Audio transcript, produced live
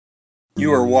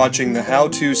You are watching the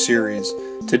How-To series.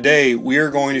 Today we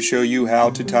are going to show you how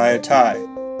to tie a tie.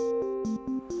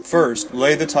 First,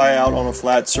 lay the tie out on a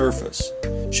flat surface.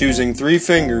 Choosing 3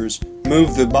 fingers,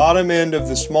 move the bottom end of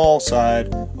the small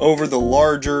side over the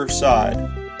larger side,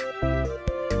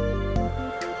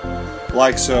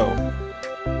 like so.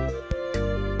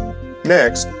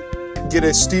 Next, get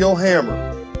a steel hammer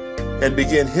and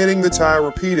begin hitting the tie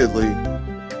repeatedly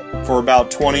for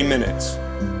about 20 minutes.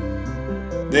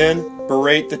 Then,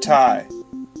 berate the tie.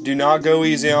 Do not go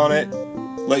easy on it.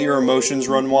 Let your emotions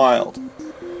run wild.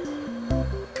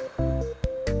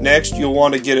 Next, you'll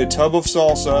want to get a tub of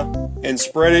salsa and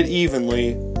spread it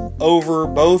evenly over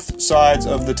both sides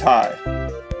of the tie.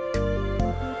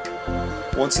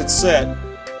 Once it's set,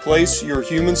 place your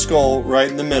human skull right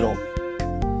in the middle.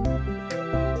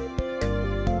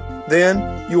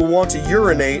 Then, you'll want to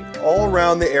urinate all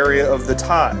around the area of the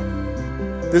tie.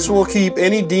 This will keep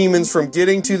any demons from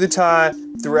getting to the tie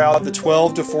throughout the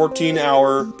 12 to 14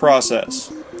 hour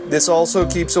process. This also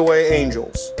keeps away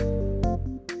angels.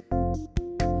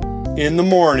 In the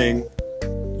morning,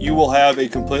 you will have a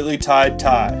completely tied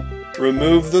tie.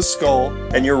 Remove the skull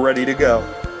and you're ready to go.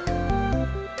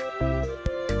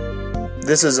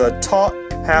 This is a taut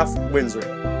half Windsor.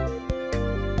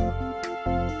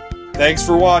 Thanks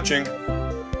for watching.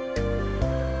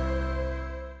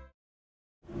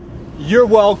 You're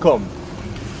welcome.